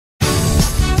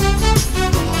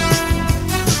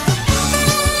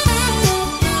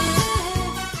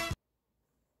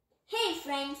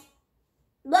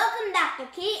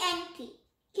to KNT,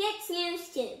 Kids News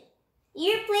Tube,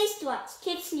 your place to watch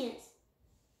Kids News.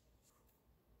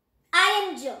 I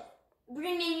am Jove,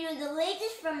 bringing you the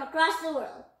latest from across the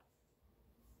world.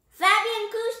 Fabien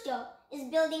Cousteau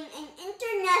is building an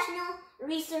international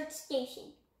research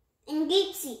station in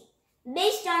deep sea,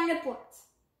 based on reports.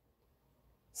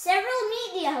 Several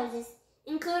media houses,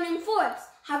 including Forbes,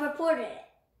 have reported it.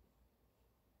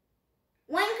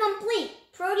 When complete,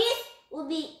 Proteus will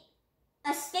be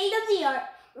a state-of-the-art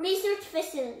research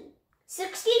facility,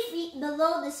 60 feet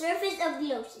below the surface of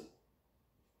the ocean.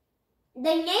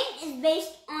 The name is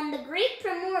based on the Greek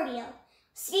primordial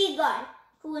sea god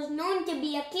who was known to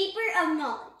be a keeper of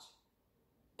knowledge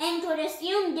and could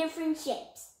assume different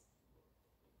shapes.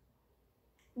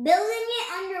 Building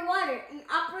it underwater and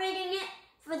operating it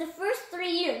for the first 3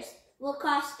 years will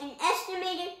cost an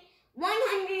estimated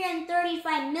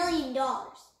 $135 million.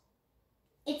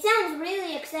 It sounds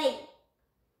really exciting.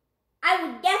 I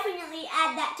would definitely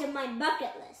add that to my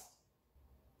bucket list.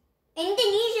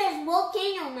 Indonesia's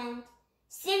volcano mount,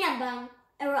 Sinabung,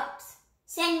 erupts,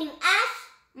 sending ash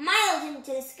miles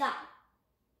into the sky.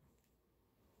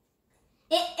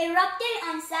 It erupted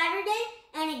on Saturday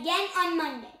and again on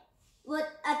Monday, with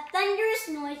a thunderous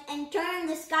noise and turned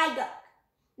the sky dark,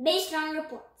 based on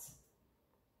reports.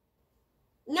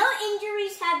 No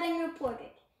injuries have been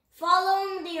reported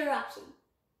following the eruption.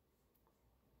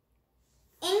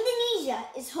 Indonesia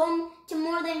is home to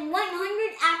more than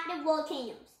 100 active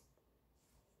volcanoes.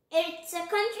 It's a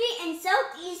country in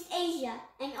Southeast Asia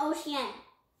and Oceania,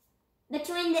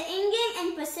 between the Indian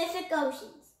and Pacific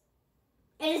Oceans.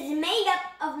 It is made up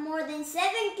of more than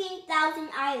 17,000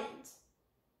 islands.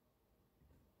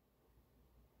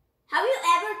 Have you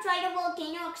ever tried a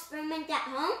volcano experiment at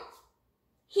home?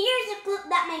 Here's a clip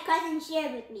that my cousin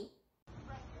shared with me.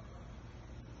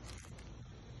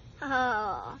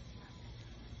 Oh.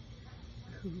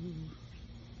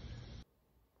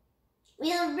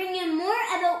 We'll bring you more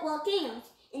about volcanoes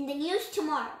in the news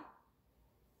tomorrow.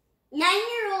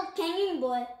 9-year-old Kenyan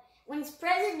boy wins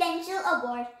presidential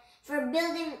award for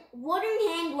building wooden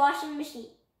hand washing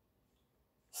machine,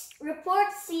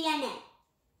 reports CNN.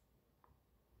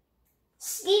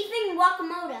 Stephen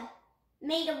Wakamoto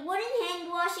made a wooden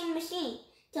hand washing machine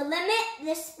to limit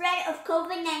the spread of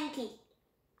COVID-19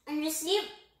 and received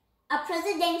a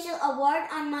presidential award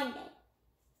on Monday.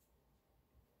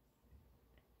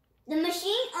 The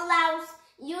machine allows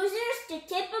users to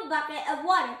tip a bucket of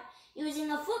water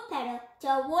using a foot pedal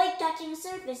to avoid touching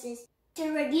surfaces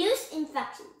to reduce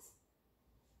infections.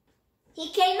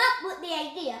 He came up with the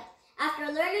idea after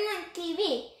learning on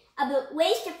TV about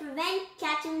ways to prevent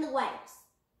catching the virus.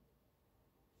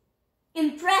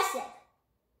 Impressive!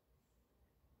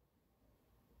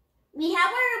 We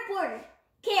have our reporter,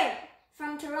 Karol,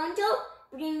 from Toronto,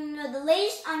 bringing you the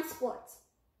latest on sports.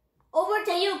 Over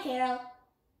to you, Karol.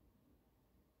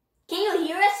 Can you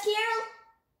hear us, Karol?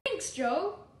 Thanks,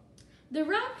 Joe. The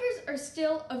Raptors are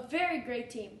still a very great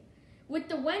team. With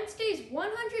the Wednesday's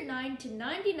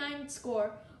 109-99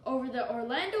 score over the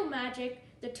Orlando Magic,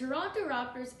 the Toronto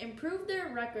Raptors improved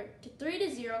their record to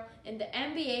 3-0 in the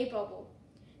NBA bubble.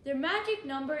 Their magic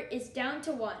number is down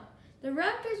to 1. The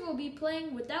Raptors will be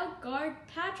playing without guard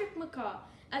Patrick McCaw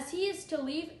as he is to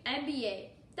leave NBA.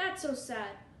 That's so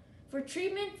sad. For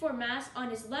treatment for mass on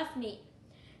his left knee.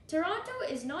 Toronto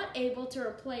is not able to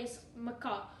replace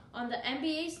McCaw on the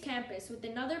NBA's campus with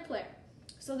another player,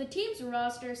 so the team's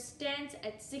roster stands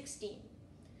at 16.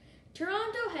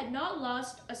 Toronto had not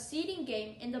lost a seeding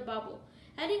game in the bubble,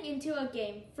 heading into a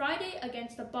game Friday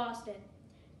against the Boston.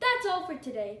 That's all for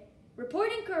today.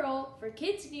 Reporting Karol for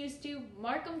Kids News Tube,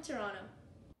 Markham, Toronto.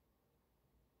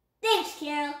 Thanks,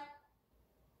 Karol.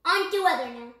 On to weather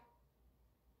now.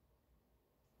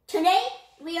 Today,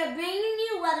 we are bringing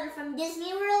you weather from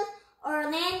Disney World,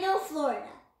 Orlando, Florida.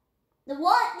 The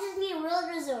Walt Disney World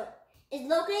Resort is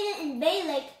located in Bay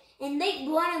Lake and Lake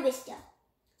Buena Vista,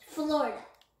 Florida,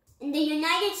 in the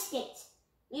United States,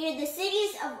 near the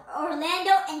cities of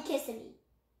Orlando and Kissimmee.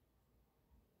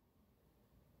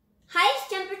 Highest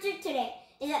temperature today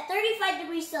is at 35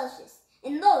 degrees Celsius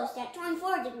and lowest at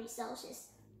 24 degrees Celsius.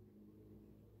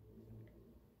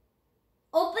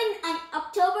 Opened on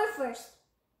October 1st,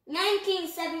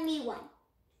 1971.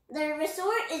 The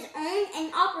resort is owned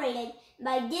and operated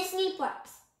by Disney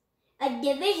Parks, a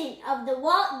division of the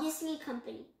Walt Disney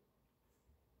Company.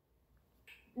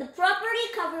 The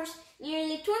property covers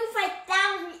nearly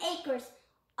 25,000 acres,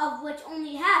 of which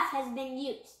only half has been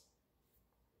used.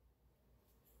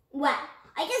 Wow,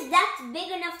 I guess that's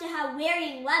big enough to have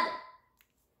varying weather.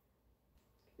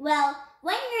 Well,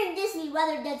 when you're in Disney,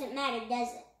 weather doesn't matter,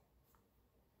 does it?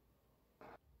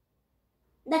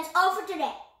 That's all for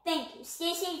today. Thank you.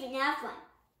 Stay safe and have fun.